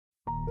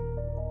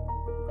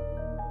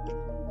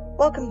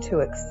Welcome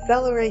to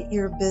Accelerate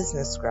Your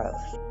Business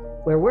Growth,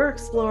 where we're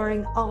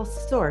exploring all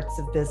sorts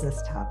of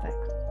business topics.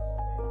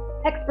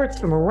 Experts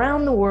from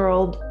around the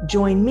world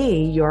join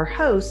me, your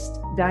host,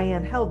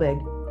 Diane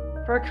Helbig,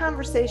 for a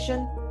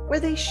conversation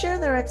where they share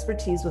their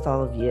expertise with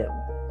all of you.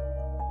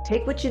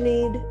 Take what you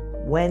need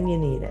when you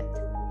need it.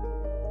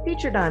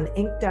 Featured on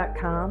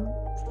Inc.com,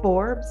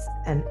 Forbes,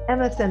 and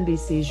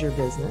MSNBC's Your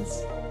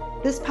Business,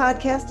 this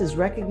podcast is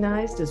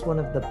recognized as one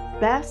of the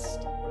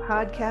best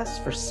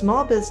podcasts for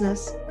small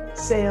business,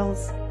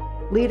 sales,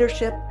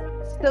 leadership,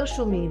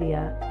 social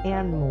media,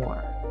 and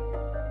more.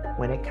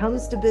 When it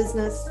comes to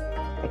business,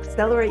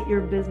 Accelerate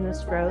Your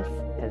Business Growth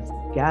has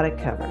got it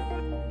covered.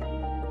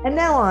 And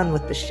now on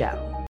with the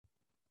show.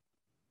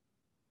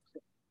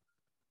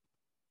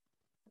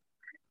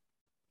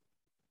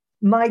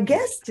 My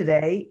guest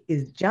today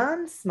is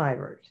John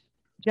Smybert.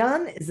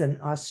 John is an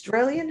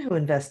Australian who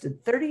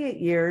invested 38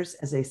 years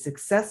as a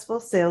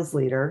successful sales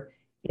leader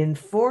in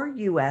 4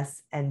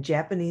 US and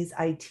Japanese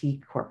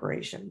IT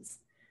corporations.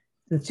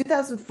 Since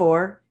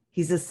 2004,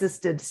 he's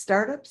assisted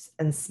startups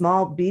and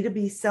small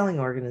B2B selling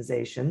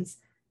organizations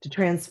to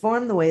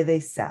transform the way they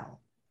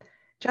sell.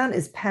 John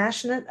is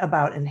passionate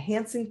about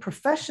enhancing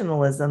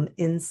professionalism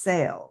in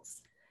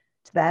sales.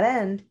 To that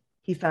end,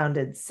 he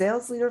founded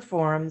Sales Leader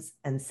Forums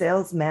and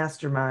Sales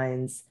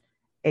Masterminds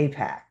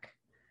APAC.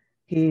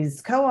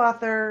 He's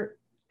co-author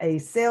a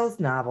sales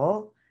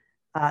novel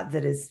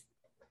that is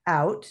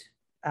out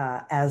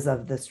as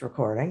of this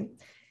recording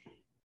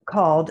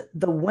called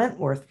The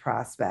Wentworth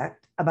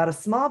Prospect, about a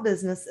small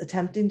business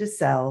attempting to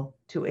sell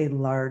to a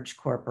large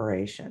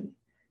corporation.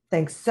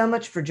 Thanks so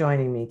much for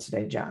joining me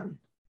today, John.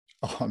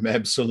 Oh, I'm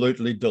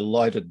absolutely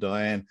delighted,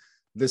 Diane.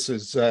 This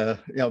is,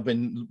 I've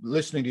been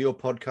listening to your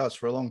podcast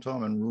for a long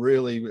time and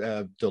really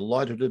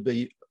delighted to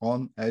be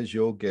on as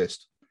your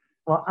guest.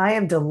 Well, I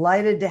am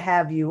delighted to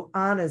have you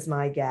on as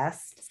my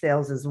guest.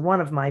 Sales is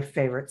one of my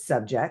favorite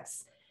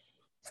subjects.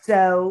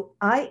 So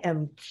I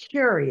am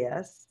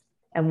curious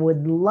and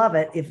would love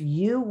it if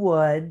you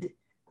would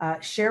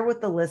share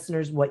with the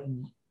listeners what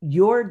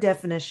your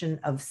definition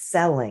of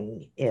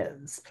selling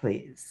is,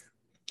 please.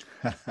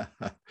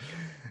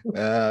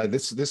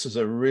 This is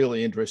a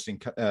really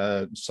interesting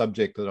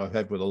subject that I've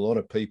had with a lot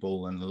of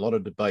people and a lot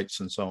of debates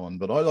and so on,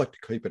 but I like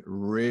to keep it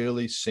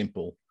really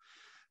simple.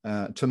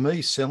 To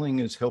me, selling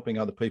is helping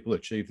other people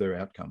achieve their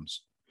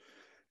outcomes.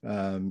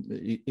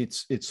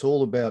 It's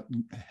all about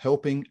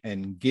helping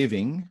and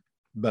giving,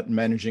 but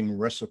managing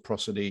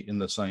reciprocity in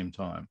the same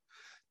time.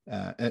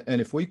 And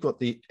if we've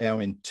got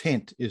our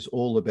intent is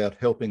all about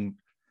helping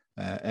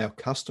our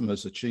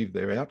customers achieve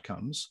their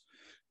outcomes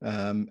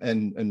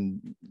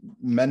and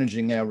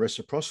managing our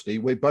reciprocity,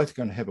 we're both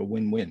going to have a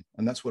win-win.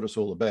 And that's what it's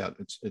all about.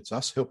 It's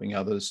us helping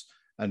others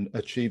and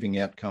achieving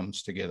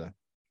outcomes together.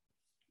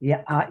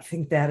 Yeah, I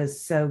think that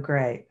is so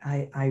great.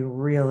 I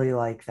really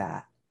like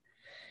that.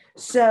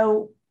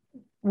 So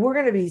we're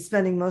going to be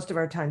spending most of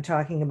our time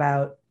talking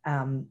about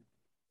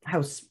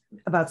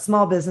about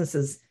small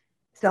businesses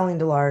selling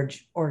to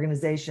large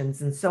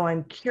organizations. And so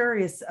I'm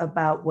curious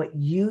about what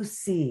you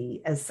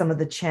see as some of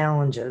the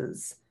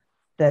challenges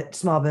that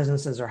small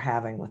businesses are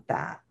having with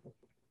that.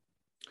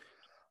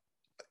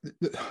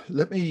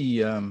 Let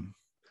me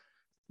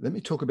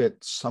talk about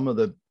some of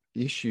the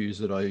issues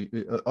that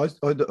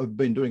I've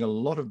been doing a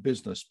lot of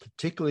business,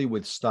 particularly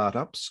with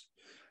startups,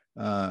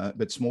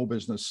 but small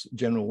business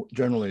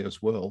generally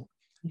as well.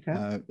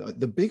 Okay.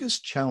 The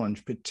biggest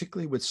challenge,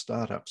 particularly with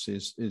startups,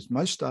 is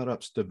most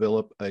startups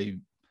develop a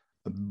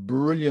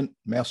brilliant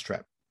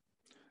mousetrap,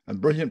 a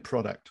brilliant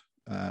product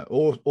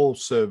or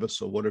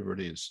service or whatever it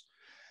is.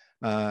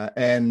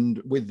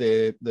 And with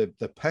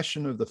the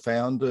passion of the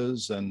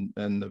founders and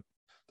the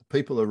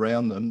people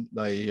around them,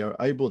 they are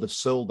able to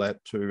sell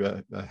that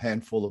to a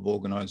handful of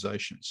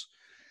organizations.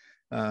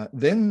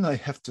 Then they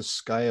have to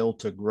scale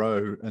to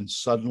grow, and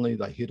suddenly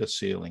they hit a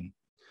ceiling.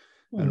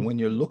 And when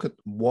you look at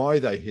why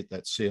they hit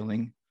that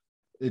ceiling,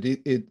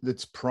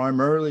 it's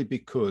primarily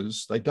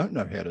because they don't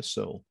know how to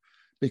sell,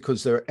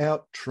 because they're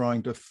out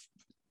trying to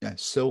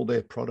sell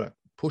their product,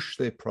 push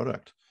their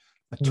product,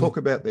 talk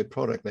about their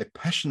product. They're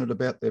passionate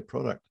about their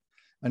product,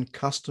 and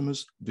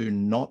customers do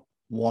not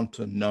want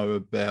to know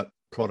about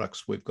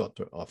products we've got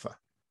to offer.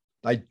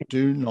 They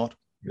do not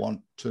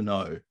want to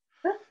know.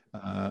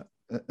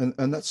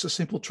 And that's the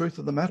simple truth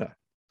of the matter.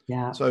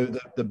 Yeah. So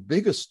the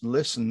biggest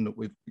lesson that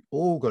we've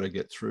all got to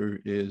get through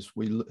is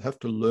we have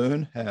to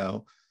learn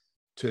how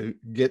to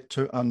get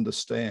to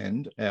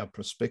understand our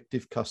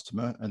prospective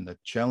customer and the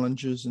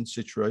challenges and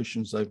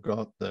situations they've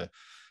got, the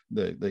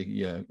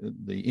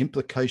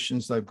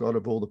implications they've got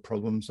of all the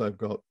problems they've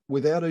got,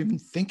 without even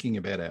thinking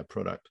about our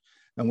product.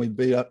 And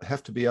we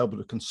have to be able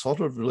to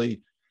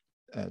consultatively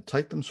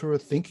take them through a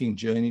thinking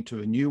journey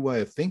to a new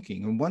way of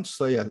thinking. And once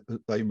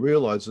they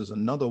realize there's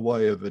another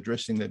way of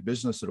addressing their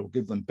business that will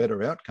give them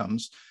better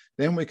outcomes,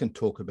 then we can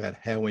talk about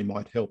how we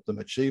might help them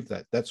achieve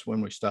that. That's when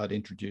we start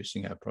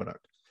introducing our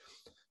product.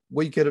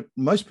 We get it,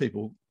 most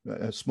people,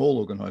 small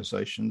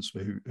organizations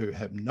who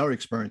have no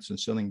experience in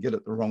selling, get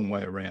it the wrong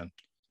way around.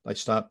 they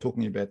start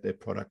talking about their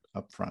product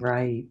up front.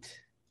 Right.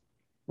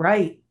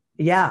 Right.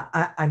 Yeah,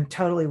 I'm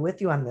totally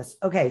with you on this.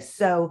 Okay,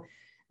 so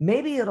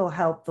maybe it'll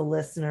help the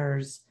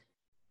listeners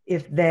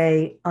if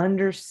they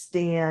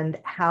understand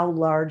how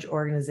large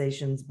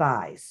organizations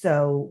buy.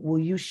 So, will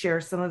you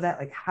share some of that?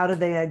 Like, how do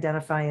they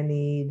identify a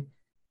need?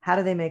 How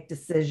do they make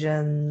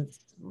decisions?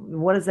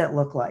 What does that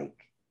look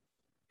like?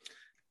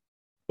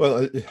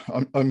 Well,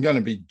 I'm going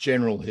to be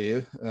general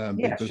here Yeah,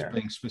 because sure.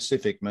 being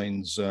specific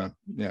means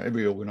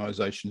every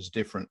organisation is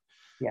different.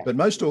 Yeah. But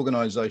most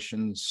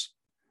organisations,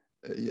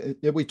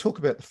 we talk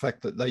about the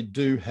fact that they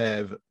do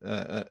have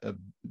a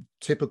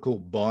typical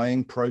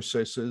buying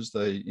processes.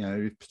 They,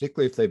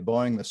 particularly if they're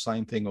buying the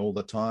same thing all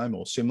the time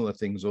or similar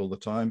things all the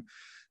time,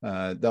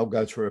 they'll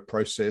go through a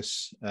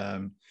process.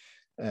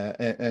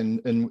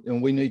 And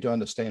we need to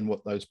understand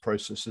what those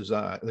processes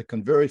are. They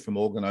can vary from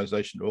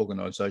organisation to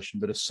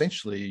organisation, but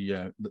essentially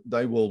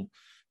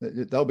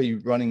they'll be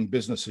running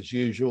business as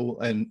usual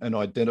and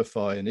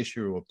identify an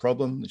issue or a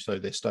problem. So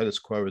their status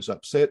quo is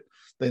upset.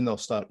 Then they'll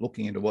start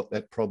looking into what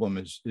that problem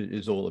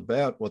is all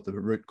about, what the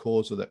root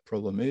cause of that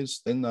problem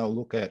is. Then they'll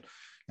look at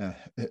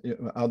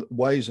other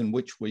ways in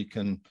which we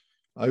can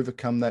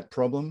overcome that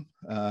problem.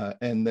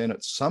 And then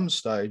at some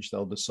stage,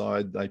 they'll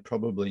decide they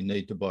probably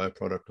need to buy a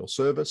product or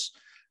service,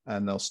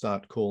 and they'll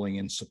start calling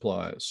in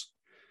suppliers.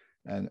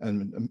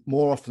 And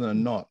more often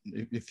than not,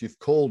 if you've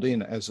called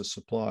in as a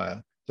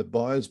supplier, the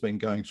buyer's been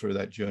going through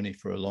that journey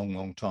for a long,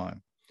 long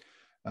time.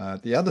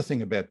 The other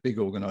thing about big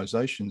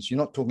organizations, you're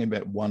not talking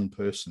about one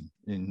person.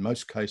 In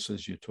most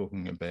cases, you're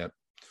talking about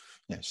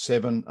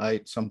 7,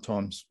 8,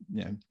 sometimes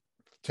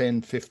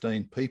 10,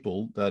 15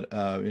 people that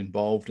are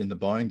involved in the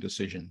buying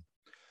decision.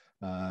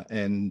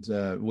 And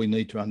we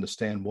need to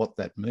understand what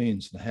that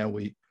means and how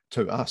we,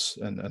 to us,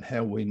 and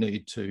how we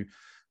need to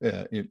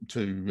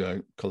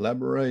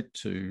collaborate,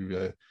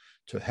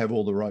 to have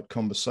all the right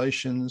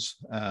conversations.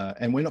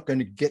 And we're not going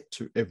to get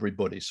to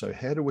everybody. So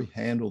how do we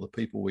handle the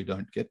people we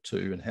don't get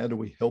to, and how do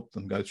we help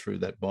them go through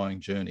that buying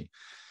journey?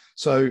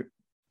 So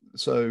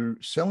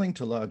selling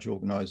to large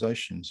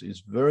organizations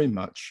is very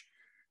much,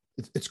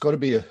 it's got to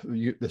be a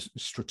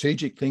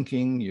strategic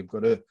thinking. You've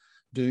got to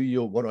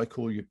do what I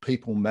call your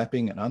people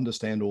mapping and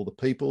understand all the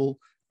people.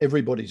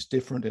 Everybody's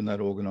different in that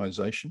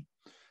organization.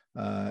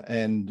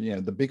 And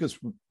the biggest,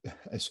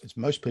 as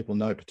most people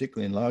know,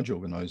 particularly in large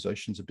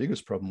organizations, the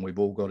biggest problem we've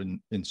all got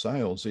in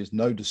sales is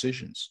no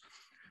decisions.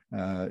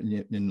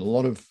 In a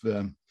lot of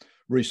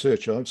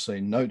research I've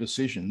seen, no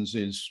decisions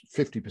is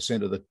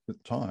 50% of the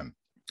time.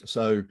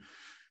 So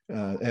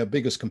our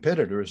biggest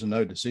competitor is a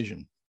no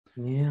decision.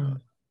 Yeah.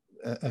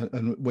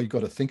 And we've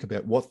got to think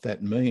about what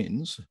that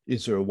means.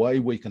 Is there a way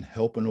we can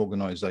help an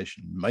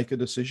organization make a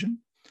decision?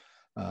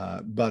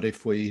 But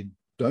if we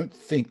don't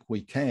think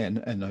we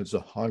can, and there's a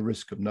high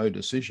risk of no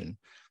decision,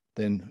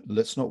 then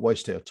let's not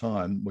waste our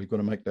time. We've got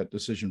to make that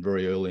decision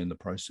very early in the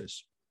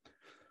process.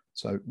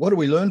 So what do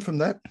we learn from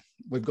that?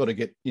 We've got to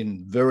get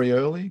in very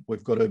early.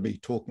 We've got to be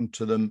talking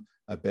to them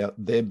about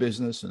their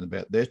business and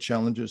about their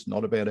challenges,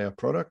 not about our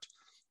product.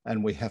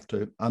 And we have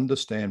to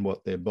understand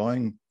what their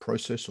buying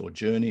process or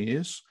journey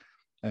is.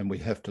 And we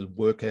have to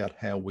work out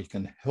how we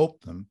can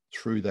help them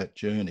through that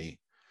journey,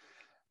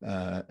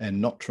 and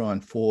not try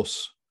and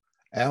force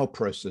our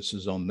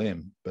processes on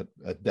them, but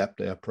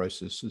adapt our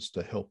processes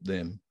to help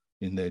them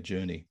in their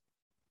journey.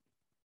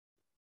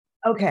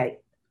 Okay.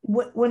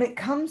 When it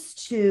comes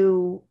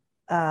to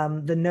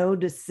the no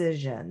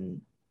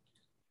decision,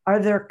 are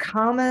there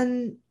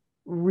common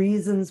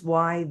reasons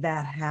why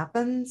that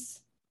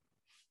happens?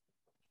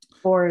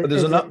 Or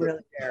is it really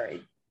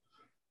varied?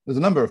 There's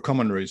a number of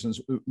common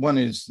reasons. One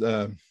is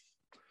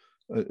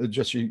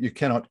just you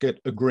cannot get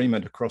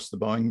agreement across the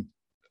buying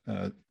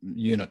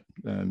unit.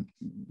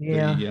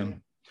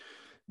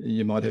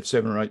 You might have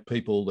 7 or 8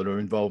 people that are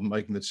involved in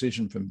making the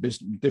decision from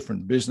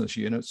different business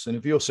units. And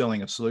if you're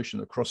selling a solution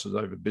that crosses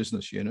over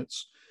business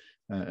units,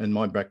 and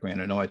my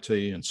background in IT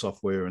and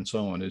software and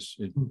so on is,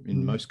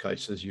 in most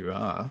cases, you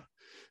are.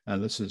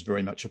 And this is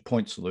very much a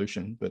point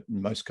solution, but in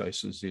most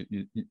cases,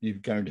 you're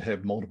going to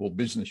have multiple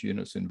business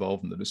units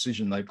involved in the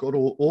decision. They've got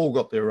all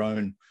got their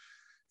own,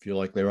 if you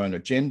like, their own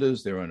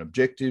agendas, their own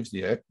objectives,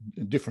 the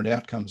different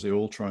outcomes they're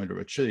all trying to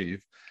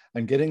achieve.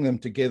 And getting them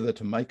together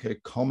to make a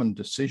common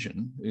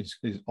decision is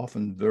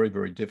often very,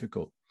 very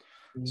difficult.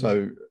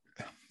 So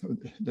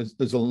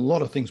there's a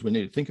lot of things we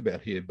need to think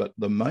about here, but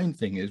the main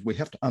thing is we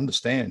have to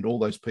understand all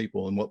those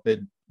people and what their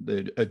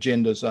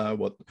agendas are,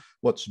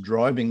 what's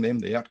driving them,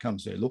 the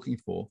outcomes they're looking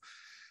for.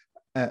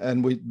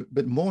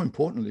 But more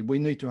importantly, we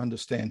need to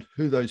understand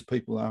who those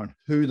people are and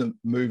who the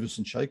movers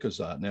and shakers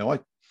are. Now,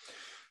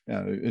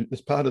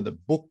 as part of the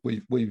book,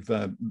 we've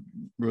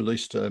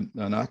released an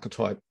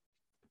archetype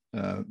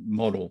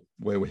model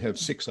where we have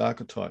 6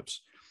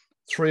 archetypes.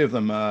 3 of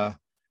them are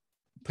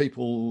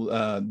people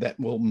that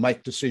will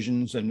make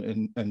decisions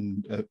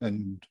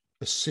and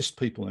assist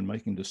people in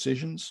making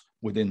decisions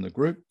within the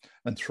group,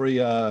 and 3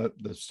 are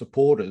the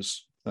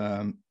supporters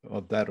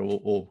of that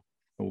or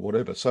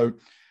whatever. So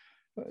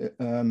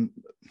I'm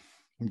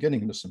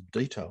getting into some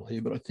detail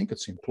here, but I think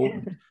it's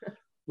important.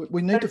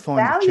 We need to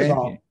find the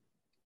champion.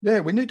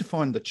 Yeah, we need to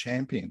find the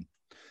champion,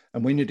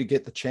 and we need to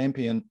get the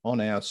champion on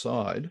our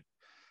side.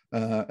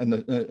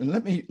 And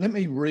let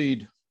me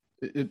read.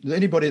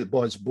 Anybody that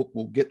buys a book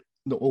will get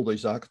all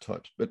these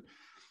archetypes, but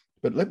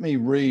let me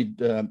read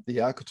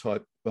the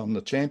archetype on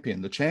the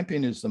champion. The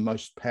champion is the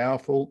most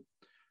powerful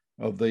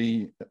of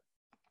the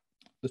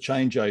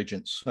change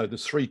agents. So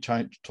there's three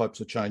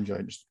types of change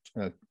agents: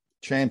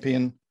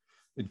 champion,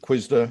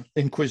 inquisitor,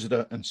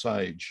 and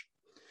sage.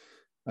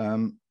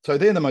 So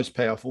they're the most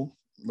powerful,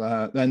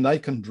 and they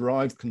can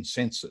drive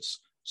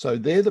consensus. So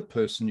they're the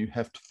person you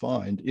have to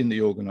find in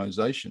the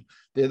organization.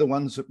 They're the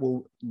ones that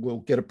will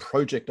get a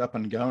project up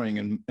and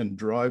going and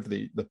drive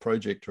the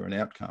project to an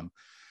outcome.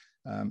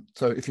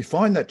 So if you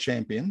find that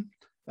champion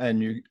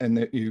and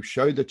you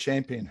show the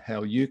champion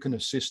how you can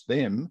assist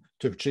them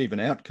to achieve an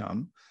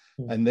outcome,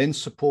 and then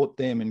support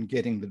them in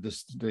getting the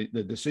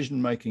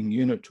decision-making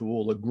unit to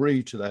all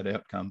agree to that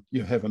outcome,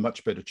 you have a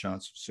much better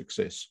chance of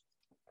success.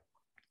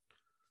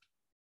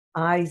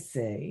 I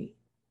see.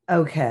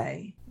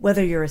 Okay.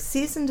 Whether you're a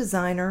seasoned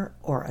designer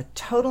or a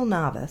total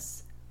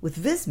novice, with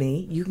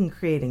Visme, you can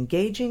create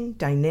engaging,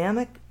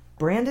 dynamic,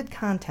 branded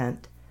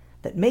content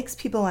that makes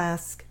people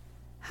ask,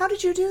 how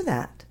did you do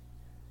that?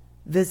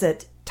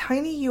 Visit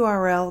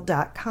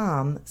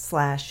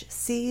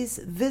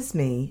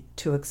tinyurl.com/seesvisme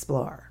to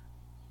explore.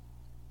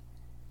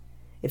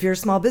 If you're a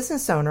small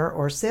business owner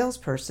or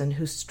salesperson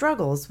who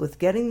struggles with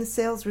getting the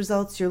sales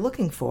results you're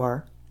looking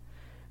for,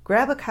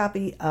 grab a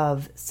copy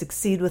of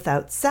Succeed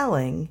Without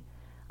Selling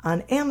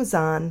on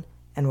Amazon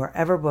and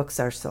wherever books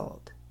are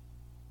sold.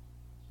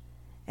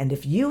 And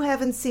if you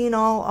haven't seen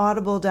all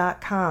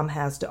Audible.com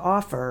has to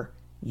offer,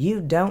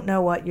 you don't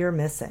know what you're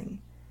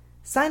missing.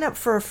 Sign up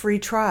for a free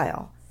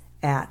trial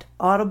at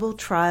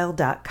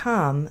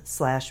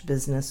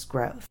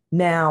audibletrial.com/businessgrowth.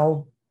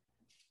 Now,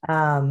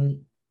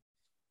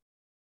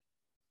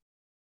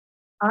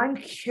 I'm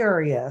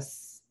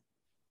curious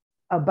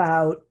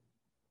about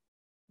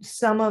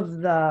some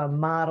of the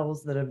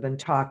models that have been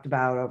talked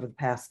about over the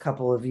past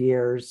couple of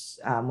years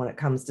when it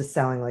comes to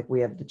selling. Like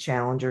we have the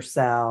challenger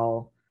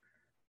sell,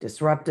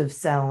 disruptive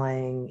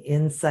selling,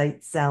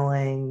 insight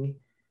selling.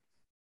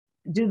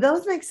 Do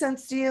those make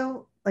sense to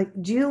you? Like,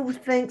 do you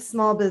think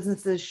small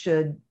businesses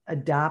should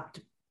adopt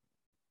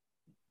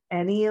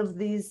any of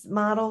these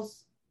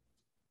models?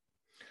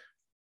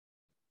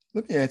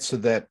 Let me answer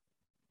that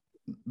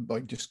by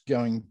just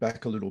going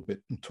back a little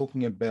bit and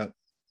talking about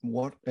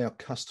what our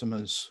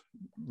customers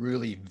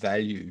really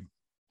value.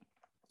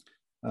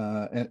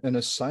 And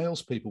as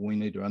salespeople, we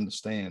need to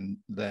understand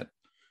that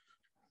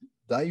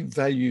they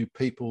value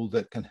people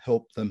that can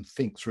help them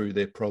think through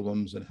their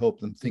problems and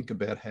help them think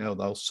about how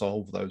they'll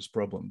solve those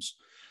problems.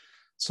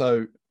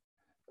 So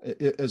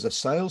as a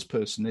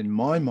salesperson, in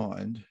my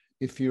mind,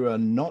 if you are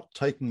not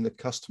taking the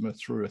customer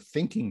through a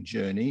thinking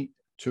journey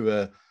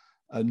to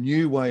a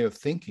new way of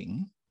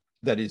thinking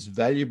that is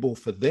valuable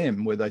for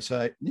them, where they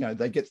say,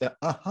 they get that,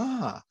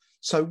 aha,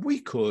 so we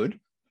could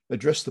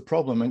address the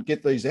problem and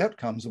get these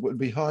outcomes that would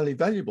be highly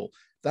valuable.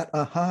 That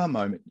aha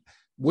moment.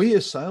 We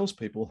as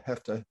salespeople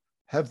have to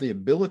have the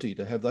ability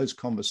to have those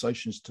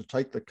conversations to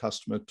take the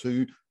customer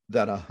to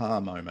that aha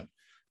moment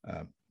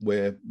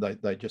where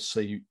they just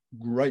see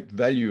great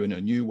value in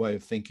a new way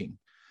of thinking.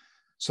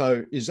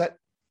 So is that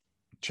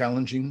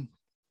challenging?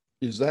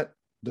 Is that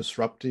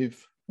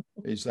disruptive?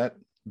 Is that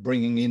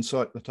bringing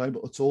insight to the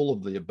table? It's all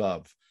of the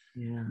above.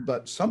 Yeah.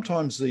 But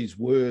sometimes these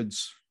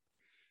words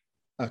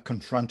are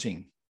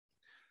confronting.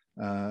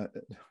 I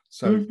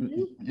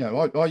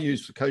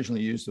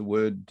occasionally use the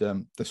word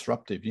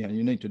disruptive.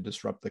 You need to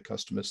disrupt the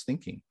customer's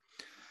thinking.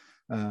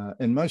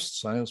 And most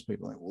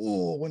salespeople are like,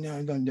 oh, well, no,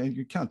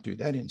 you can't do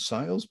that in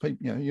sales.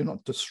 People, you're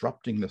not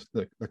disrupting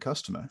the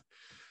customer.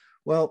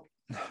 Well,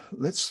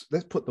 let's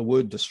put the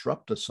word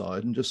disrupt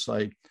aside and just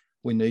say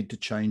we need to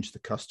change the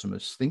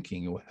customer's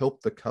thinking or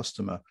help the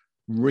customer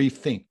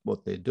rethink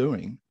what they're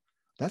doing.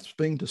 That's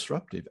being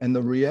disruptive. And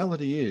the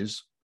reality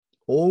is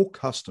all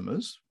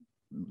customers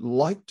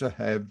like to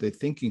have their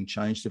thinking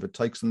changed if it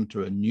takes them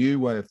to a new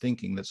way of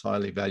thinking that's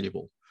highly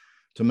valuable.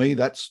 To me,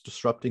 that's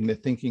disrupting their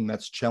thinking.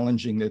 That's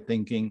challenging their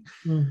thinking.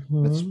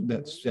 Mm-hmm.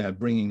 That's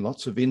bringing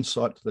lots of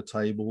insight to the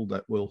table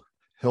that will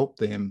help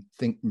them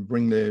think,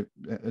 bring their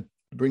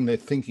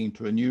thinking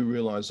to a new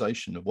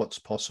realization of what's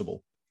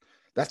possible.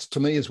 That's, to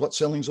me, is what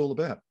selling's all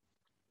about.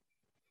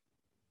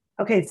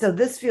 Okay, so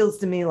this feels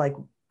to me like,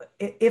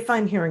 if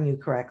I'm hearing you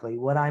correctly,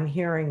 what I'm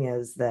hearing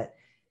is that,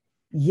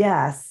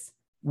 yes,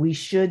 we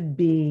should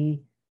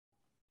be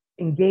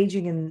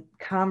engaging in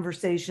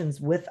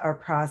conversations with our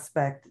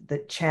prospect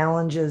that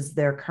challenges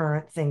their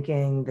current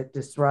thinking, that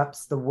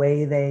disrupts the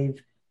way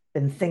they've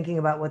been thinking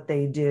about what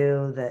they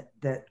do,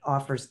 that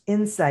offers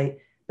insight,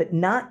 but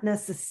not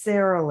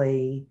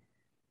necessarily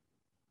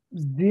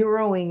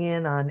zeroing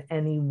in on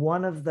any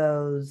one of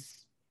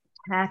those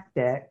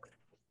tactics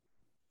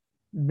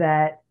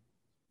that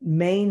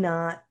may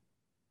not,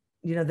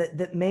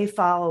 that may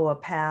follow a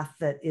path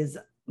that is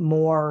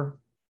more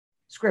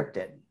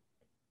scripted.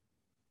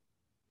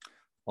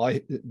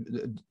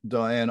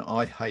 Diane,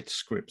 I hate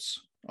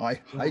scripts. I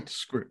hate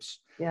scripts.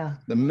 Yeah.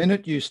 The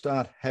minute you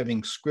start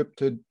having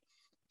scripted,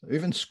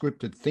 even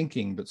scripted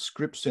thinking, but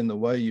scripts in the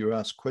way you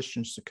ask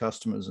questions to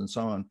customers and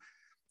so on,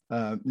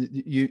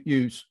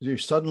 you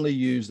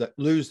suddenly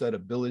lose that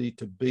ability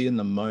to be in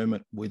the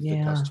moment with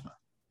the customer.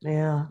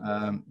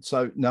 Yeah.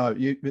 So no,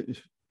 you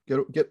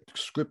get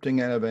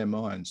scripting out of our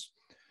minds.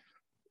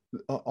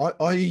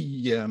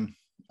 I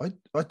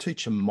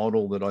teach a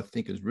model that I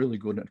think is really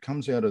good, and it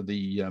comes out of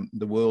the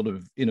world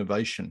of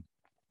innovation,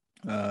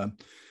 and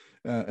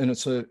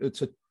it's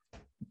a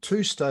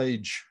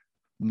two-stage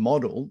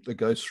model that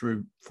goes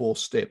through 4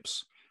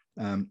 steps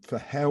for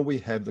how we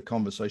have the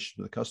conversation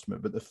with the customer.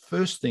 But the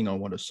first thing I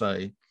want to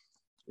say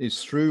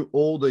is, through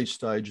all these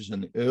stages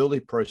in the early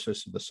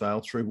process of the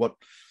sale, through what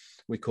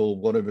we call,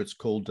 whatever it's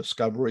called,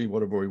 discovery,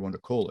 whatever we want to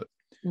call it,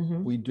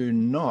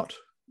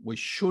 we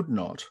should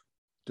not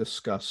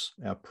discuss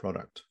our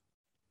product,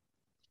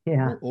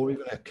 or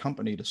even our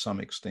company to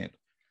some extent.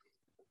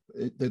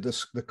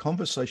 The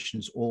conversation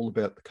is all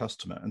about the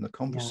customer, and the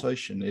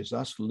conversation is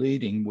us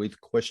leading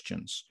with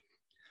questions.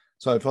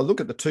 So if I look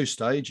at the 2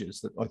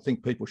 stages that I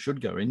think people should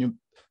go in, your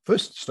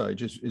first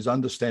stage is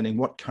understanding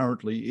what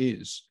currently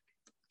is.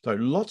 So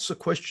lots of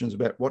questions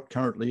about what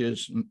currently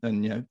is,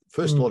 and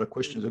first lot of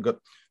questions have got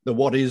the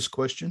what is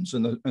questions,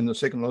 and the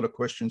second lot of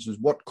questions is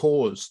what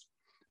caused.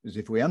 Is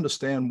if we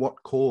understand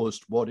what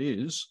caused what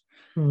is,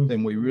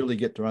 then we really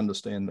get to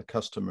understand the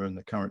customer and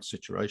the current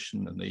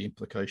situation and the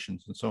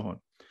implications and so on.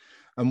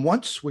 And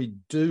once we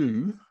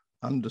do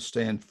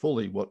understand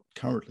fully what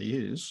currently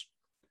is,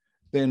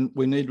 then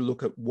we need to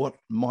look at what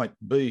might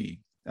be.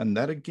 And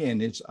that,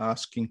 again, is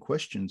asking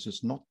questions.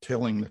 It's not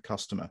telling the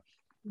customer.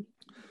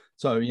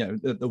 So,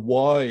 the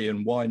why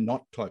and why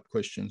not type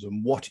questions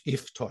and what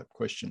if type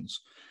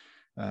questions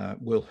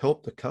will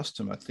help the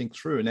customer think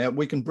through. Now,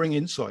 we can bring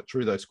insight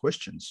through those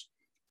questions.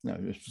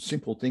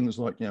 Simple things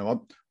like, I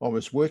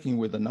was working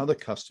with another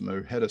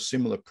customer who had a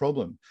similar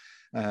problem,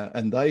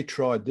 and they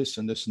tried this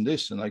and this and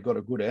this, and they got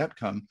a good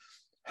outcome.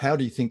 How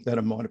do you think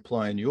that might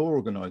apply in your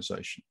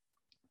organization?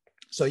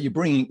 So you're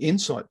bringing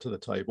insight to the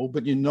table,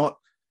 but you're not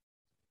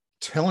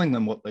telling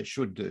them what they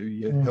should do.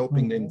 You're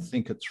helping them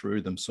think it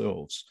through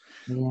themselves.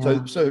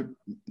 So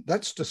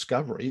that's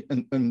discovery.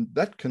 And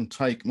that can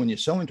take, when you're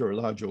selling to a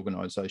large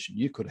organization,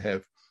 you could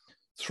have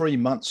 3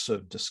 months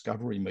of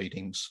discovery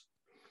meetings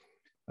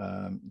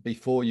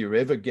before you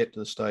ever get to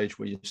the stage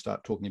where you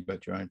start talking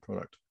about your own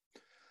product.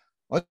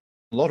 I do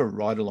a lot of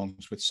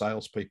ride-alongs with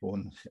salespeople,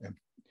 and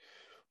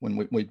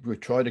when we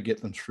try to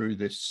get them through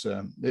this,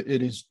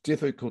 it is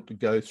difficult to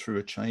go through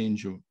a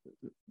change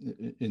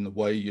in the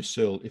way you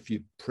sell if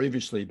you've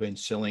previously been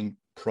selling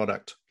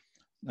product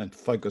and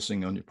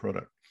focusing on your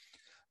product.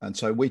 And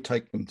so we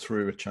take them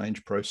through a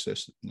change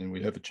process, and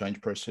we have a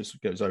change process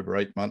that goes over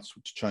 8 months,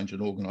 which change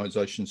an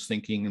organization's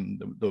thinking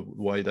and the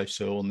way they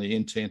sell and the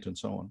intent and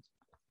so on.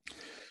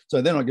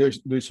 So then I go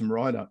do some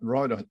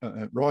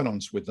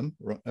ride-ons with them,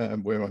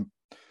 where I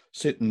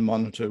sit and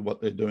monitor what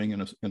they're doing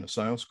in a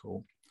sales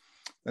call.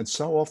 And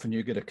so often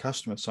you get a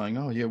customer saying,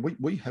 oh, yeah,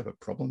 we have a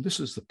problem. This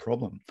is the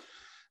problem.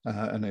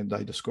 And then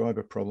they describe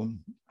a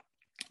problem.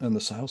 And the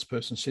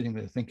salesperson sitting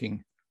there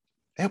thinking,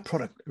 our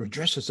product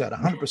addresses that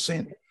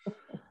 100%.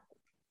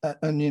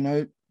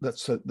 And,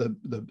 that's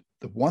the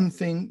one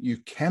thing you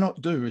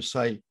cannot do is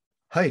say,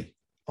 hey,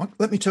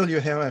 let me tell you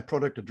how our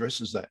product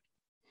addresses that.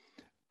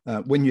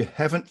 When you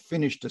haven't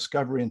finished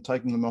discovery and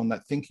taking them on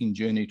that thinking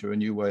journey to a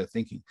new way of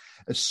thinking.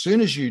 As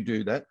soon as you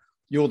do that,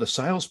 you're the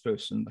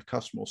salesperson. The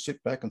customer will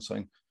sit back and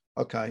saying,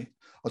 okay,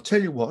 I'll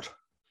tell you what,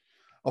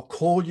 I'll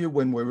call you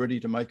when we're ready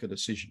to make a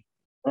decision.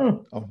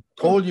 I'll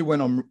call you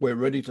when we're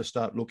ready to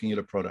start looking at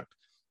a product,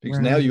 because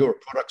now you're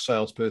a product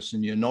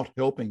salesperson. You're not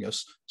helping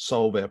us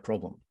solve our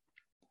problem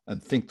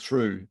and think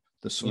through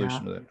the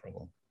solution to that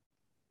problem.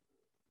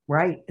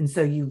 Right. And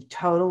so you've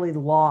totally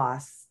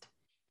lost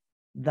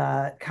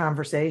the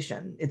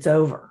conversation. It's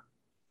over.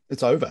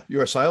 It's over.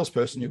 You're a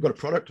salesperson. You've got a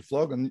product to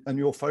flog, and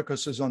your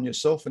focus is on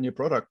yourself and your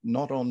product,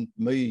 not on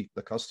me,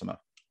 the customer.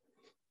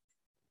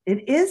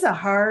 It is a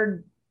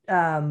hard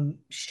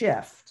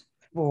shift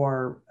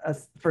for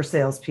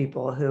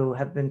salespeople who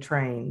have been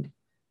trained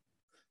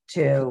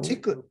to,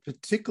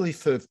 particularly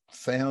for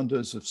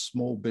founders of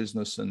small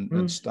business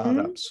and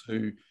startups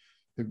who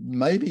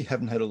maybe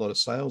haven't had a lot of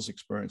sales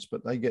experience,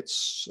 but they get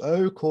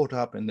so caught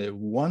up in their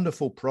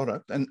wonderful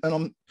product, and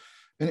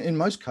in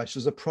most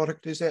cases, the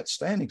product is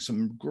outstanding.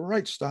 Some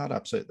great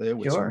startups out there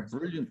with some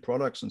brilliant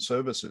products and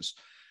services.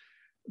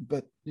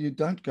 But you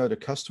don't go to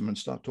customer and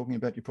start talking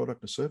about your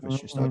product or service.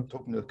 You start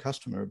talking to the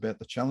customer about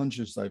the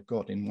challenges they've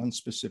got in one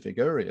specific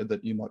area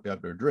that you might be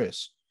able to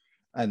address.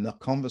 And the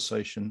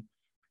conversation,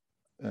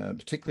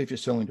 particularly if you're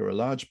selling to a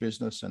large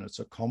business and it's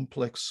a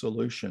complex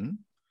solution,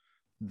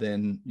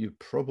 then you're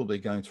probably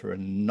going through a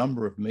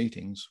number of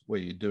meetings where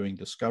you're doing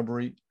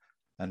discovery,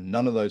 and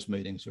none of those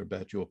meetings are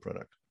about your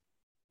product.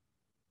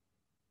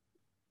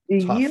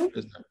 Tough, isn't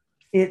it?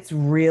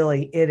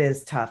 It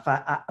is tough.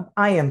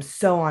 I am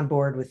so on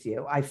board with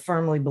you. I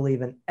firmly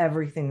believe in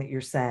everything that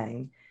you're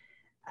saying.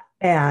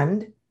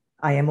 And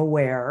I am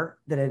aware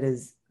that it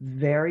is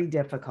very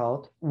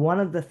difficult. One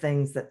of the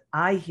things that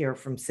I hear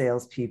from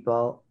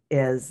salespeople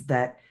is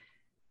that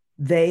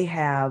they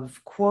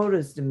have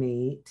quotas to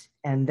meet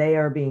and they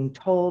are being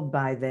told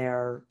by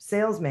their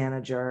sales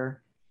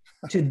manager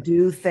to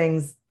do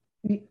things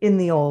in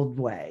the old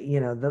way,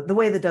 the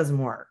way that doesn't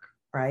work,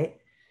 right?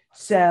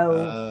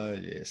 So,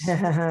 Yes.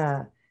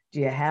 do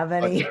you have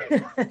any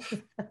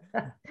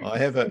I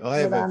have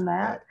on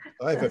that?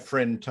 I have a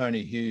friend,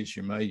 Tony Hughes,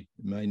 you may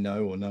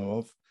know or know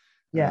of.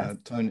 Yes.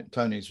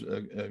 Tony's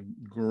a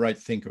great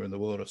thinker in the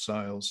world of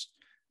sales,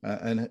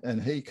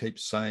 and he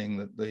keeps saying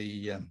that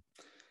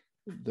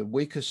the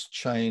weakest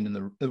chain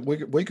and the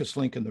weakest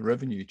link in the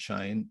revenue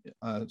chain,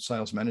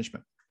 sales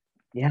management.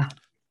 Yeah.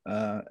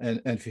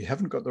 And if you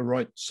haven't got the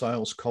right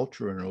sales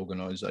culture in an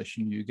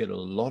organization, you get a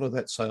lot of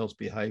that sales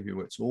behavior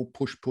where it's all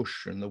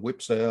push, and the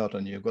whip's out,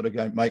 and you've got to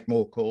go make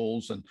more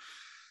calls.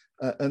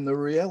 And the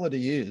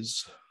reality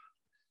is,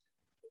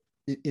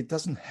 it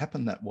doesn't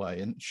happen that way,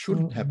 and it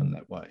shouldn't happen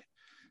that way.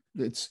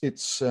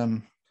 It's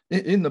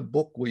in the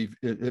book,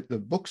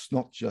 the book's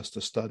not just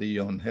a study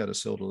on how to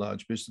sell to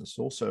large business,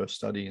 also a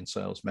study in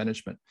sales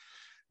management.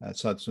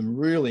 So it's some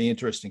really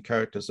interesting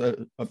characters.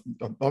 I'm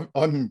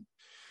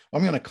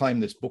going to claim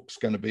this book's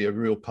going to be a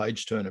real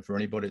page turner for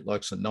anybody that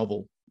likes a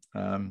novel.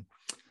 And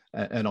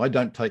I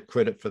don't take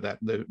credit for that.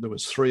 There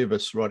was 3 of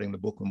us writing the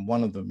book, and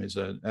one of them is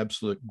an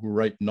absolute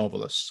great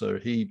novelist. So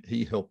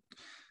he helped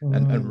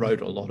and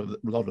wrote a lot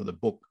of the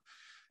book.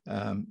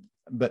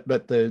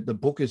 But the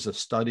book is a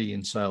study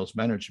in sales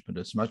management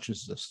as much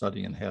as a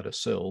study in how to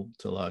sell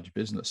to large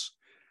business.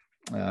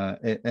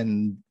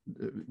 In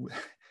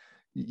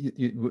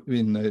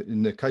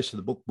the case of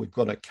the book, we've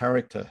got a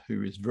character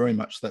who is very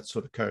much that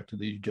sort of character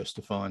that you just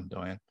defined,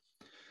 Diane.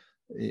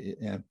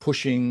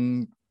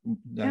 Pushing,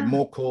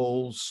 more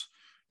calls.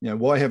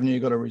 Why haven't you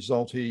got a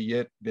result here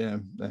yet?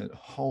 A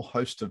whole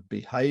host of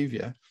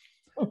behaviour,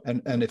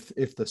 and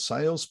if the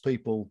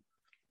salespeople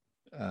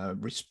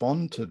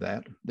respond to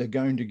that, they're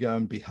going to go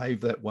and behave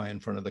that way in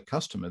front of the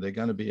customer. They're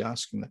going to be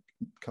asking the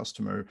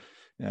customer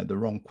the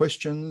wrong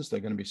questions.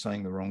 They're going to be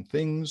saying the wrong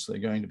things. They're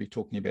going to be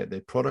talking about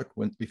their product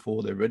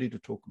before they're ready to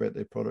talk about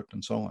their product,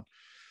 and so on.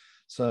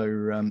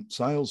 So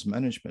sales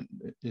management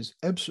is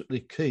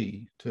absolutely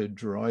key to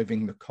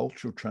driving the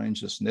cultural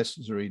change that's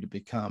necessary to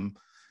become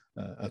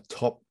a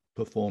top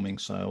performing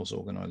sales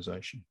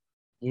organization.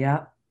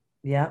 Yeah.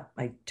 Yeah,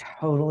 I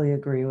totally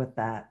agree with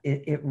that.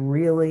 It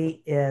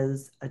really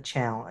is a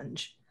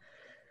challenge.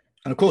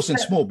 And of course, in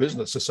small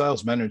business, the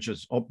sales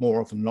manager's more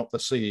often not the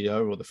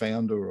CEO or the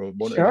founder or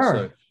whatever.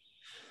 Sure.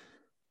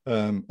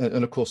 So,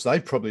 and of course,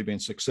 they've probably been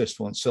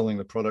successful in selling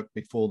the product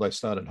before they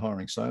started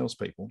hiring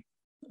salespeople.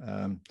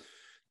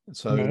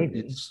 So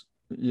maybe.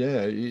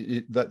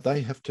 that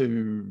they have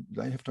to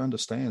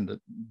understand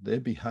that their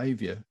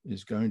behavior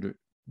is going to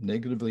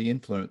negatively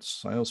influence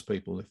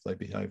salespeople if they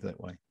behave that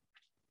way.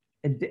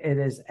 It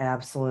is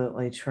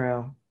absolutely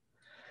true.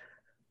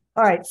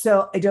 All right,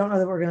 so I don't know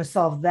that we're going to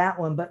solve that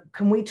one, but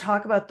can we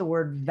talk about the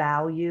word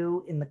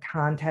value in the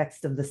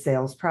context of the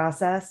sales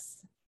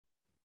process?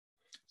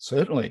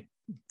 Certainly.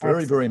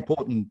 Very, very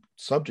important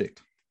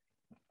subject.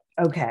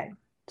 Okay.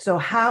 So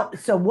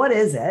what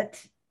is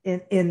it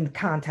in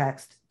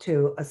context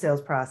to a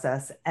sales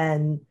process,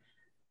 and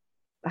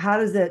how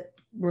does it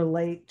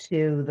relate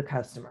to the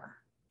customer?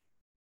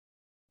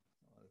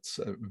 It's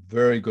a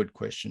very good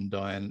question,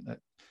 Diane.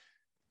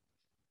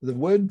 The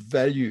word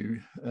value,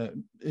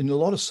 in a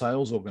lot of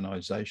sales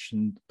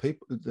organizations,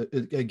 people,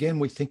 again,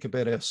 we think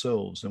about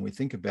ourselves and we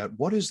think about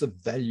what is the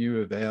value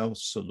of our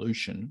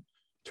solution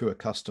to a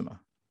customer.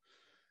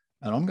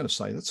 And I'm going to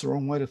say that's the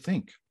wrong way to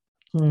think.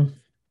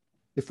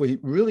 If we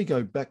really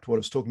go back to what I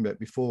was talking about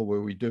before,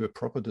 where we do a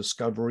proper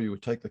discovery, we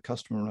take the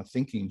customer on a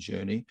thinking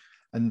journey,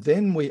 and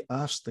then we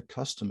ask the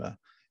customer,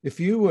 if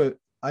you were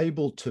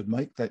able to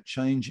make that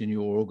change in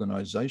your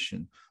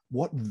organization,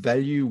 what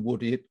value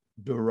would it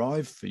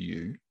derive for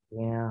you?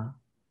 Yeah.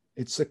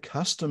 It's a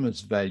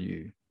customer's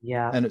value.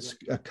 Yeah. And it's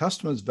a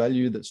customer's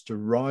value that's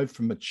derived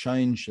from a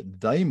change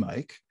that they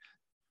make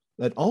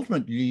that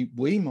ultimately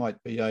we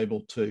might be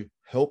able to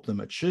help them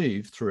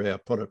achieve through our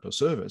product or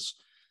service.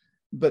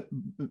 But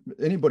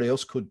anybody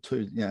else could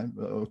too.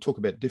 I'll talk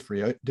about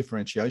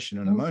differentiation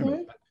in a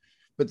moment.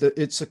 But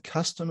it's a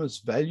customer's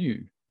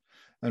value.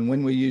 And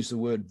when we use the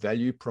word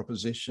value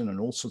proposition and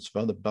all sorts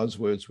of other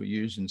buzzwords we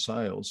use in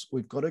sales,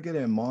 we've got to get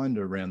our mind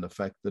around the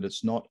fact that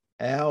it's not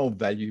our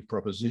value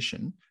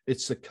proposition,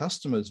 it's the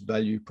customer's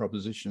value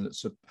proposition.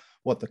 It's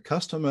what the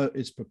customer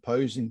is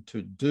proposing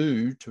to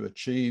do to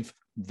achieve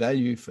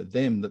value for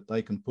them that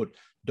they can put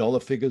dollar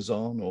figures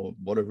on, or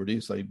whatever it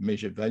is they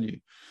measure value.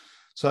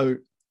 So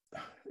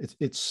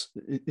it's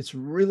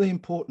really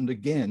important,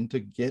 again, to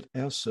get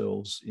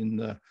ourselves in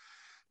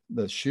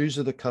the shoes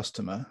of the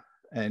customer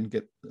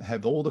and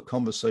have all the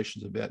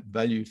conversations about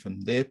value from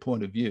their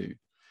point of view.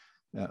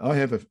 I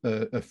have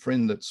a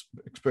friend that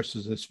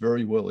expresses this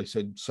very well. He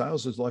said,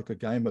 sales is like a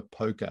game of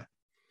poker.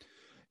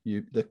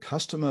 The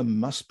customer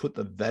must put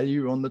the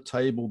value on the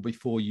table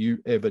before you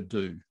ever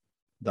do.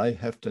 They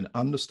have to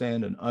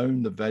understand and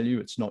own the value.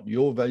 It's not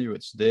your value,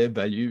 it's their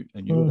value,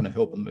 and you're going to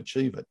help them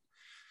achieve it.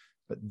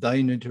 But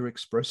they need to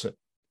express it.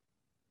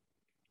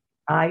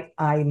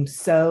 I'm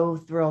so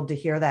thrilled to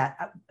hear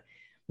that.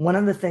 One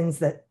of the things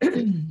that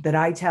that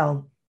I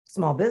tell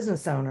small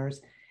business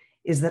owners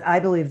is that I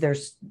believe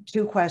there's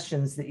two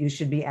questions that you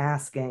should be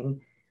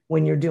asking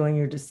when you're doing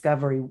your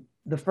discovery.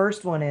 The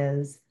first one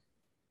is,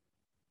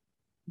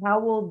 how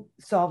will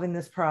solving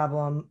this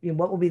problem,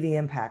 what will be the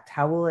impact?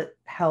 How will it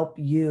help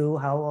you?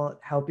 How will it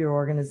help your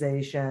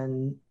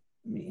organization?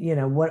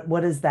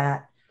 What is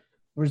that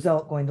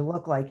result going to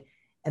look like?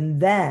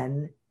 And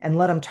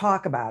let them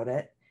talk about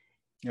it.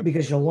 Yep.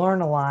 Because you'll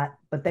learn a lot,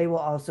 but they will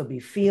also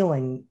be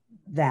feeling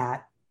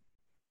that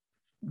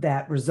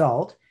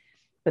result.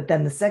 But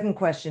then the second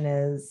question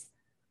is,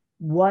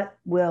 what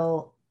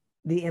will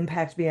the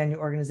impact be on your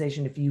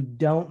organization if you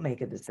don't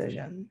make a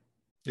decision?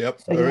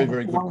 Yep, so, very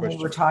good question.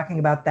 We're talking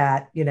about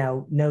that,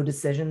 no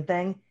decision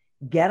thing.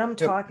 Get them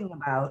talking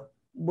about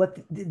what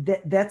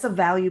that's a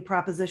value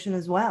proposition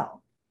as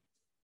well.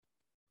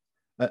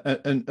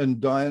 And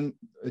Diane,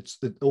 it's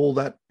all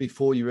that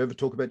before you ever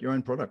talk about your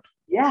own product.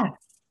 Yeah.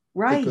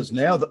 Right. Because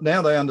now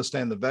they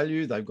understand the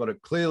value, they've got it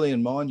clearly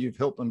in mind. You've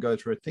helped them go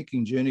through a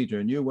thinking journey to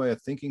a new way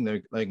of thinking. They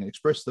can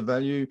express the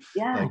value.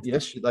 Yeah.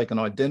 They can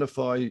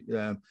identify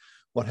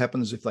what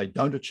happens if they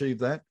don't achieve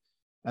that.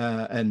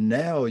 And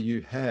now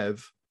you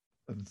have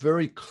a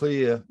very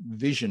clear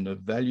vision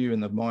of value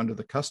in the mind of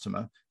the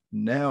customer.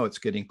 Now it's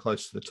getting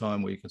close to the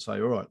time where you can say,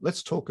 all right,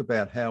 let's talk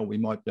about how we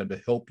might be able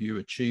to help you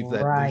achieve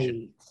that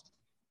vision.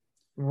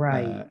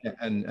 Right.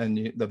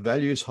 And the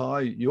value is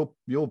high. Your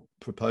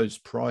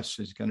proposed price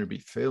is going to be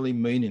fairly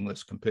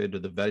meaningless compared to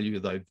the value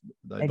they've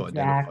identified.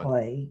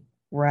 Exactly.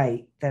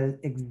 Right. That is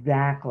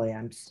exactly.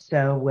 I'm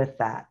so with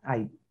that.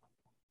 I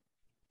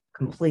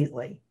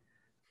completely.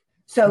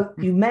 So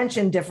you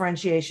mentioned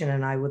differentiation,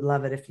 and I would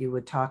love it if you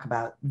would talk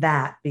about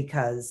that,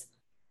 because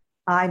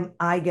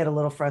I get a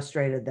little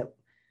frustrated that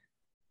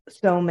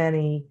so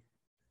many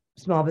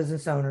small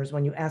business owners,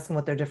 when you ask them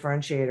what their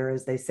differentiator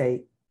is, they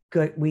say,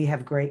 good, we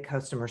have great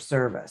customer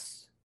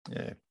service.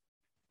 Yeah.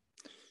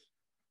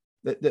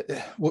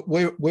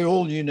 We're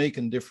all unique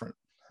and different.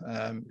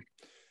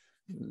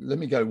 Let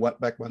me go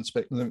back one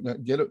step.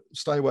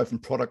 Stay away from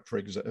product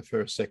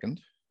for a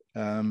second.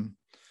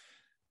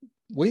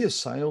 We as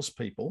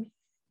salespeople,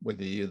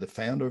 whether you're the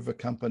founder of a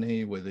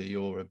company, whether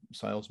you're a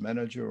sales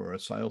manager or a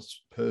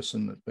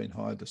salesperson that's been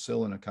hired to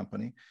sell in a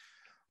company,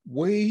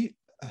 we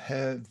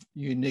have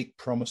unique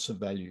promise of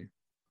value.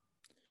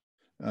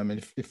 I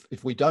mean,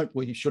 if we don't,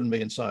 we shouldn't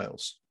be in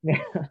sales.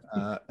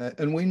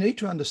 And we need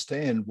to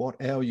understand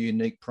what our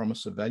unique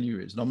promise of value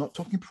is. And I'm not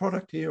talking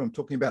product here. I'm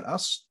talking about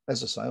us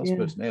as a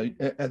salesperson,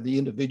 the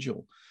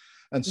individual.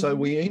 And so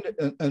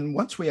and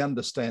once we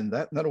understand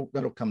that,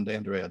 that'll come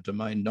down to our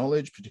domain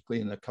knowledge,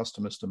 particularly in the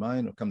customer's domain.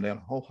 It'll come down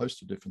a whole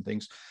host of different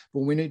things.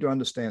 But we need to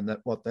understand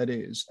what that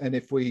is. And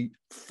if we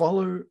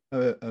follow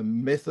a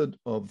method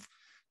of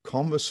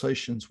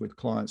conversations with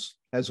clients,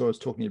 as I was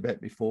talking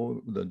about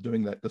before,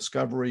 doing that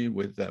discovery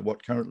with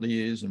what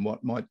currently is and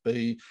what might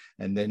be,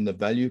 and then the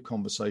value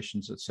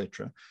conversations,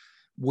 etc.,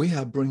 we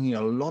are bringing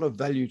a lot of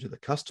value to the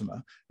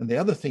customer. And the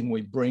other thing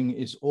we bring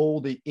is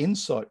all the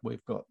insight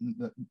we've got.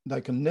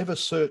 They can never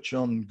search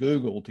on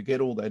Google to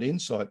get all that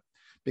insight,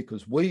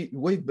 because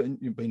we've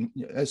been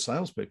as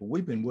salespeople,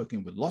 we've been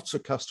working with lots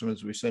of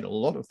customers. We said a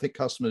lot of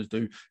customers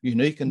do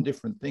unique and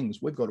different things.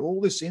 We've got all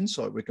this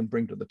insight we can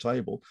bring to the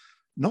table,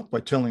 not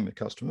by telling the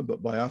customer,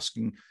 but by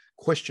asking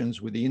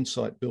questions with the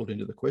insight built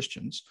into the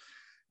questions.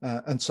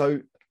 And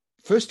so,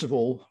 first of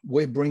all,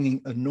 we're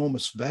bringing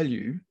enormous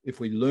value if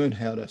we learn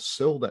how to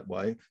sell that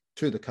way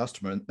to the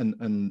customer,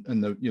 and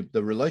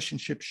the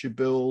relationships you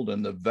build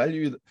and the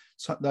value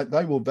that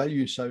they will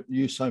value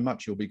you so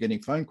much. You'll be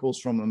getting phone calls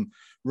from them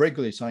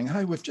regularly saying,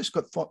 hey, we've just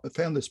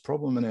found this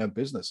problem in our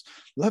business.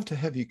 Love to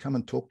have you come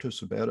and talk to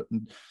us about it,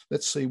 and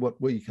let's see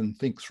what we can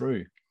think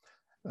through.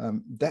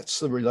 That's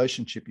the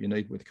relationship you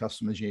need with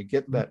customers. You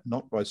get that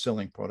not by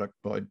selling product,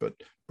 but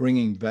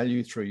bringing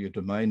value through your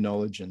domain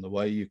knowledge and the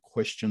way you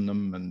question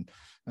them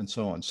and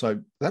so on. So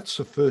that's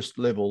the first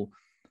level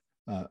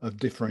of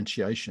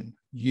differentiation.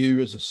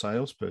 You as a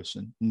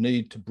salesperson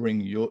need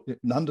to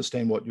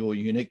understand what your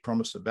unique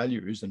promise of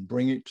value is and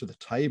bring it to the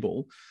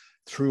table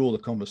through all the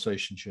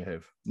conversations you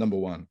have, number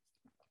one.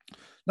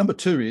 Number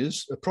two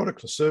is a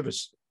product or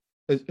service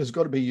has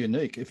got to be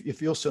unique.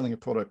 If you're selling a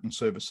product and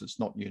service that's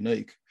not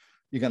unique,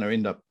 you're going to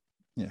end up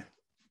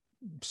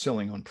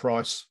selling on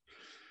price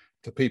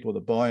to people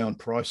that buy on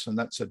price, and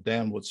that's a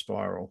downward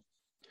spiral.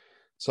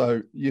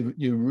 So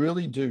you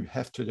really do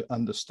have to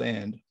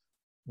understand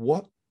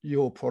what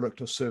your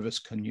product or service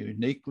can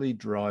uniquely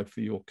drive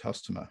for your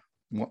customer,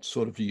 and what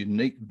sort of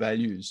unique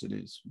values it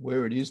is,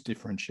 where it is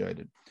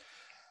differentiated.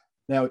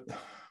 Now,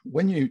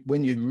 when you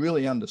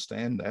really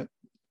understand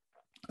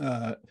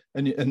that,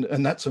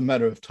 and that's a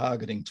matter of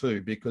targeting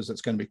too, because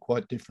it's going to be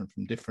quite different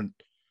from different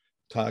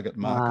target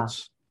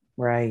markets.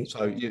 Right.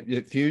 So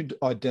if you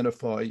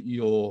identify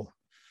your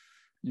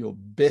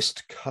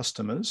best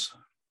customers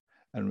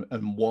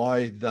and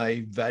why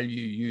they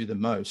value you the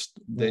most,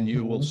 then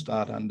you will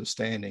start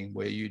understanding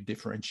where you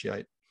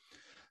differentiate.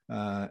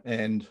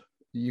 And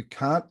you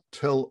can't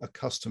tell a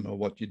customer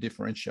what your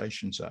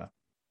differentiations are.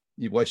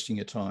 You're wasting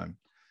your time.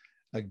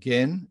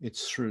 Again,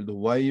 it's through the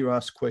way you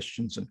ask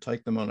questions and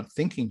take them on a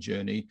thinking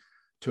journey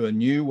to a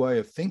new way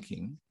of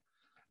thinking.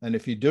 And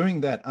if you're doing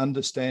that,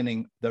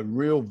 understanding the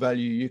real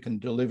value you can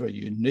deliver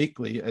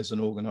uniquely as an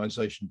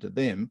organization to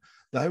them,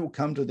 they will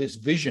come to this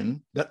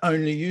vision that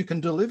only you can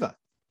deliver.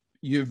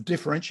 You've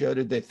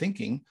differentiated their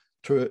thinking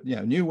to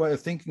a new way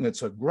of thinking.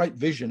 It's a great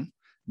vision.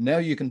 Now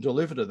you can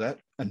deliver to that,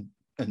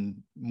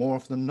 and more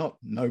often than not,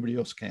 nobody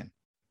else can.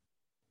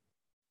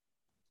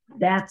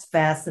 That's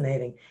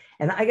fascinating.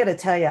 And I got to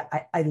tell you,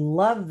 I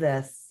love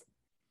this,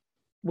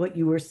 what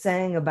you were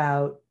saying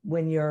about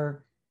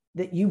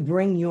that you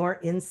bring your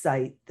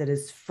insight that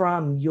is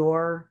from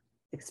your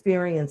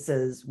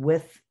experiences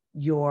with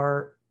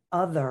your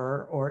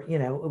other, or,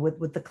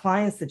 with the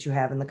clients that you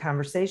have and the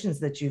conversations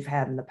that you've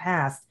had in the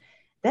past.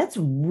 That's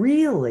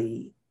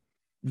really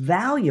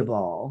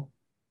valuable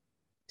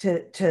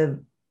to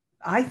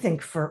I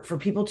think for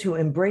people to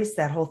embrace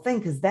that whole thing,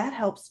 because that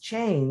helps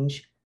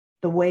change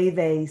the way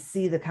they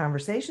see the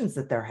conversations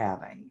that they're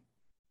having.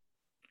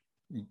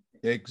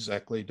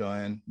 Exactly,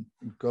 Diane.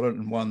 Got it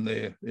in one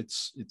there.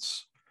 It's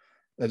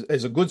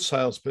as a good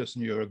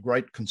salesperson, you're a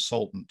great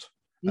consultant.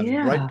 And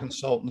great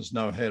consultants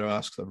know how to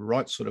ask the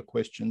right sort of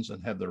questions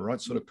and have the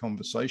right sort of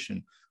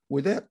conversation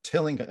without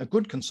telling. A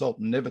good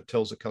consultant never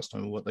tells a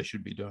customer what they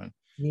should be doing.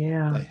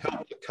 Yeah. They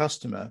help the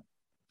customer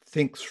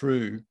think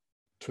through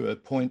to a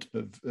point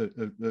of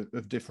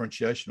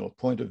differentiation, or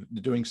a point of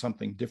doing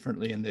something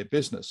differently in their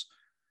business.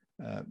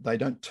 They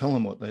don't tell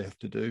them what they have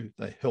to do.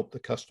 They help the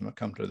customer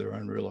come to their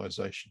own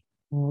realization.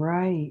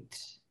 Right.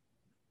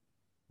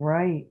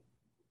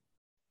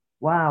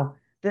 Wow.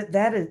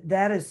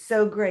 That is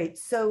so great.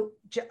 So,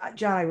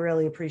 John, I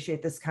really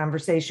appreciate this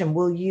conversation.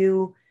 Will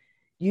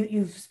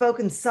you've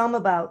spoken some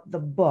about the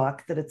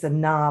book, that it's a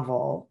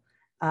novel.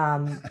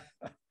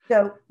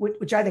 So,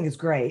 which I think is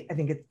great. I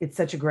think it's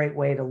such a great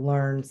way to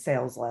learn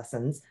sales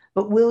lessons.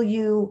 But will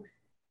you,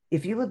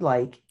 if you would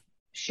like,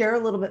 share a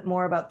little bit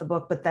more about the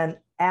book, but then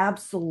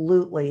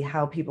absolutely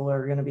how people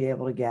are going to be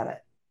able to get it?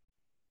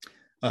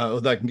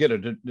 Or they can get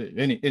it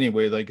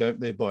anywhere they go.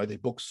 They buy their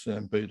books,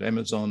 be it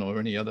Amazon or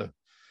any other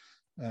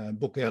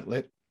book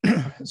outlet.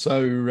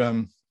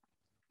 So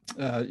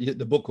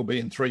the book will be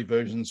in 3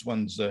 versions.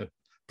 One's a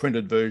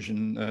printed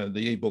version,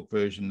 the ebook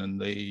version, and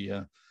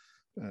the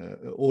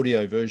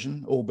audio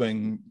version. All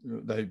being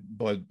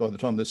by the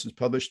time this is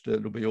published,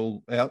 it'll be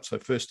all out. So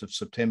 1st of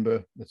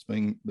September,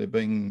 they're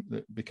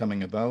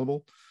becoming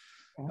available.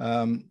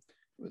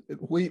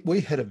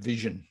 We had a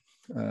vision,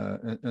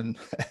 and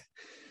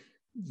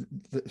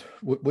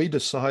we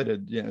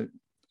decided,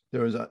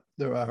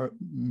 there are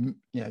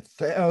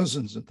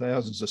thousands and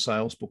thousands of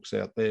sales books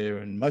out there,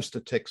 and most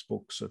are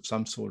textbooks of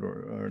some sort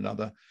or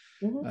another.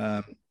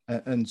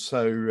 And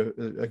so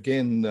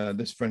again,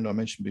 this friend I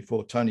mentioned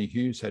before, Tony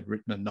Hughes, had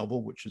written a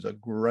novel, which is a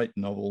great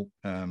novel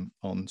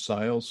on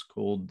sales,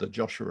 called The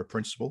Joshua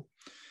Principle.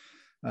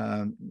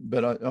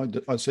 But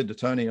I said to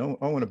Tony, I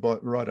want to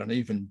write an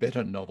even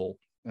better novel.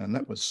 And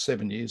that was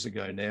 7 years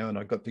ago now. And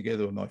I got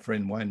together with my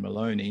friend Wayne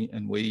Maloney,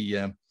 and we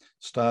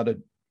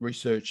started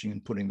researching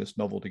and putting this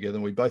novel together.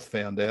 And we both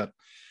found out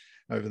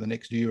over the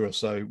next year or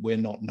so, we're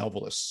not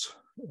novelists.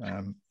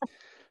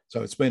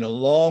 So it's been a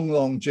long,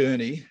 long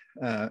journey.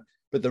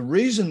 But the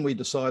reason we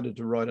decided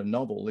to write a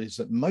novel is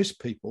that most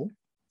people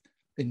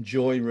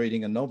enjoy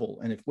reading a novel.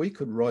 And if we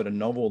could write a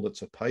novel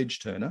that's a page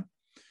turner,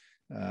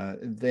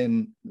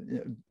 then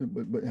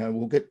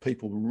we'll get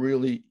people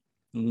really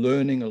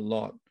learning a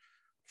lot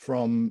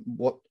from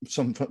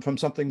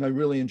something they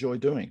really enjoy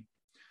doing.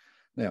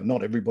 Now,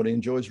 not everybody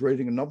enjoys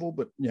reading a novel,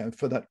 but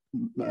for that,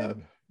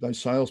 those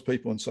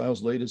salespeople and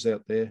sales leaders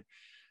out there,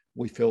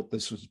 we felt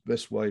this was the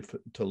best way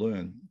to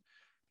learn.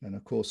 And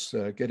of course,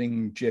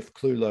 getting Jeff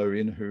Clulow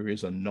in, who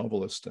is a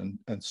novelist and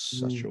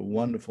such a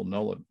wonderful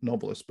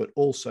novelist, but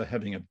also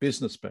having a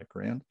business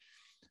background,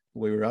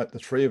 the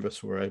 3 of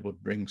us were able to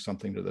bring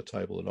something to the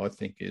table that I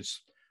think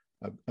is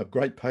a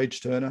great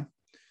page turner,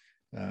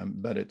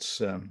 but it's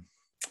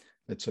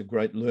a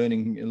great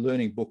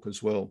learning book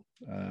as well.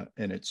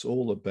 And it's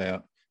all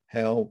about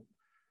how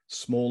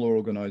smaller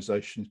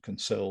organizations can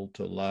sell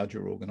to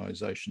larger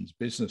organizations,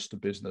 business to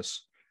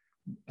business,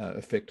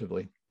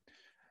 effectively.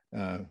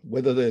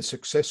 Whether they're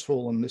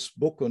successful in this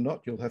book or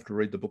not, you'll have to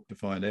read the book to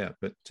find out.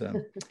 But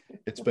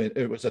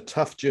it was a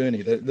tough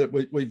journey.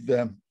 We've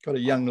got a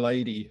young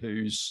lady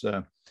who's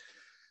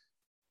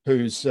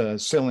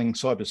selling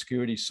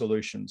cybersecurity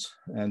solutions,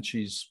 and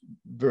she's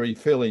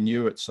fairly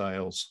new at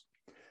sales.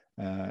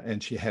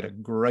 And she had a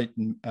great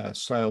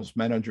sales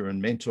manager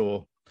and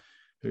mentor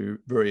who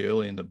very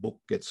early in the book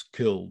gets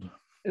killed.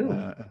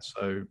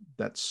 So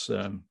that's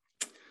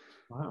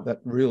that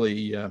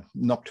really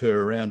knocked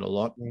her around a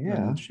lot.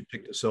 And she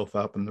picked herself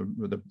up, and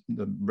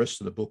the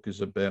rest of the book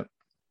is about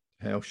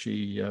how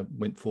she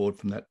went forward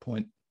from that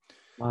point.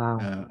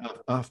 Wow.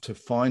 After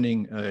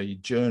finding a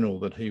journal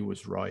that he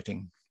was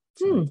writing.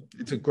 So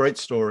it's a great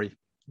story.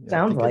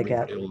 Sounds like it.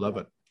 Everybody will love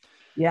it.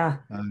 Yeah.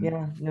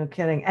 No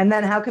kidding. And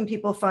then how can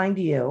people find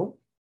you?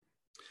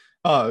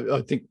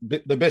 I think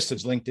the best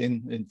is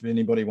LinkedIn. If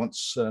anybody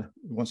wants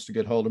to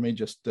get hold of me,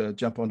 just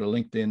jump onto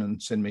LinkedIn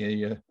and send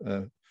me a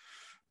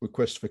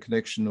request for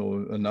connection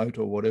or a note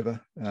or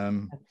whatever.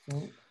 And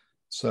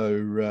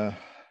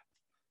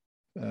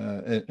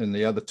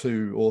the other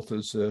two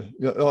authors.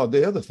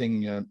 The other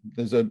thing,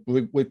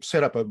 we've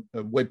set up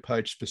a web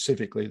page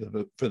specifically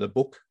for the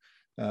book.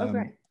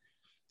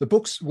 The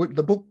book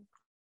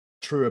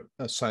through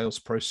a sales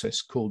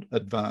process called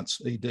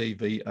Advance,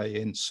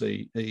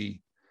 EDVANCE.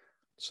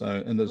 So,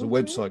 and there's a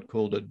website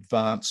called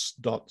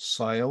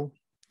advance.sale.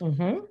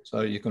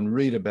 So you can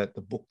read about the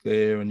book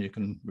there, and you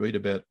can read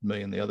about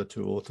me and the other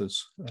two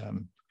authors.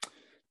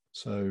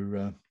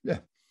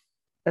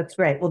 That's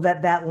great. Well,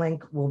 that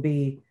link will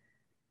be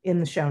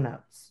in the show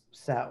notes.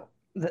 So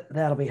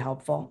that'll be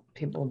helpful.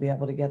 People will be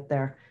able to get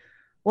there.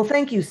 Well,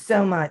 thank you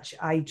so much.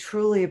 I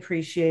truly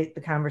appreciate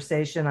the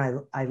conversation. I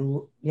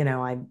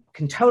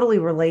can totally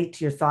relate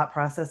to your thought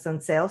process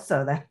on sales.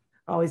 So that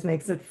always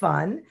makes it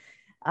fun.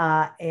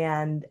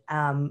 And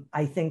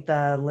I think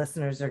the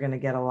listeners are going to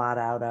get a lot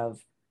out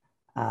of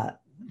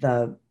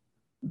the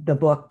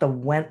book, The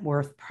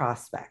Wentworth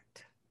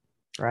Prospect,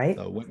 right?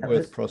 The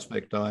Wentworth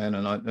Prospect, Diane,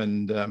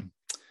 and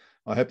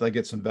I hope they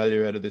get some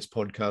value out of this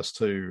podcast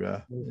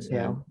too.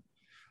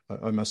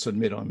 I must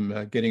admit,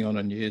 I'm getting on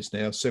in years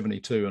now,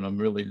 72, and I'm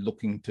really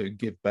looking to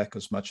give back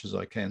as much as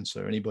I can.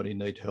 So anybody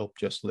need help,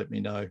 just let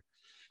me know.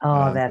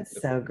 Oh, that's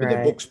so great.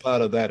 The book's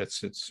part of that.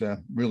 It's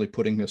really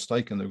putting a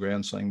stake in the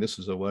ground, saying this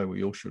is the way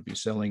we all should be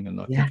selling. And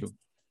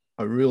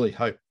I really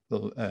hope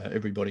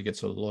everybody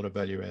gets a lot of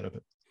value out of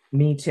it.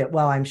 Me too.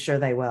 Well, I'm sure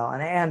they will.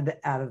 And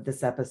out of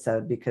this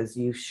episode, because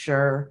you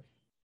sure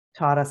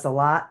taught us a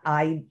lot.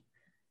 I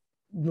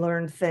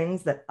learned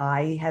things that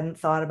I hadn't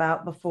thought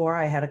about before.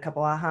 I had a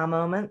couple aha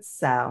moments.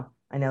 So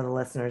I know the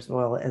listeners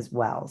will as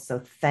well.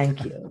 So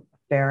thank you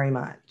very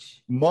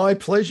much. My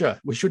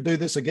pleasure. We should do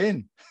this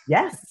again.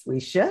 Yes,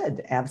 we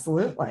should.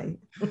 Absolutely.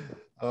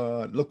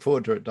 Look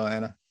forward to it,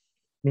 Diana.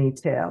 Me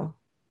too.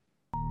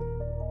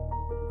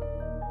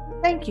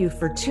 Thank you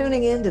for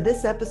tuning in to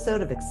this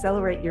episode of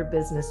Accelerate Your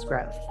Business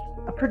Growth,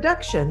 a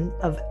production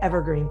of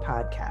Evergreen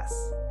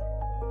Podcasts.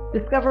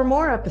 Discover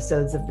more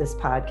episodes of this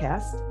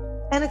podcast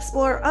and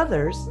explore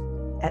others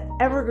at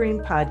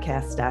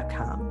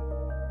evergreenpodcast.com.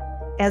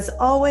 As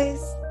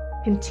always,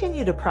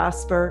 continue to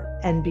prosper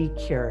and be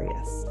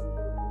curious.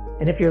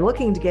 And if you're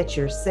looking to get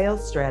your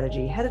sales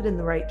strategy headed in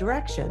the right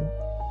direction,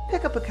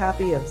 pick up a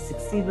copy of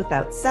Succeed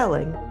Without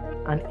Selling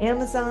on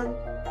Amazon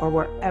or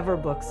wherever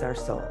books are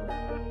sold.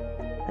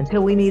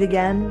 Until we meet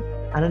again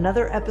on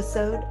another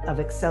episode of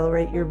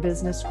Accelerate Your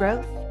Business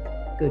Growth,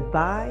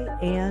 goodbye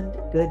and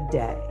good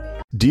day.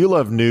 Do you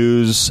love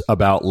news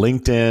about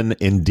LinkedIn,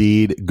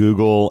 Indeed,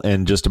 Google,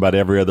 and just about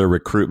every other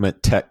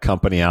recruitment tech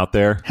company out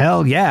there?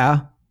 Hell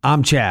yeah.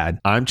 I'm Chad.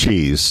 I'm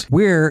Cheese.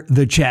 We're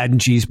the Chad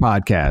and Cheese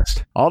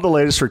Podcast. All the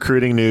latest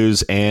recruiting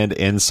news and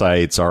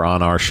insights are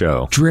on our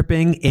show.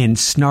 Dripping in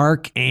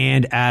snark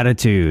and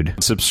attitude.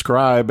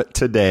 Subscribe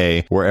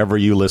today wherever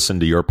you listen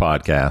to your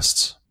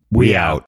podcasts. We out.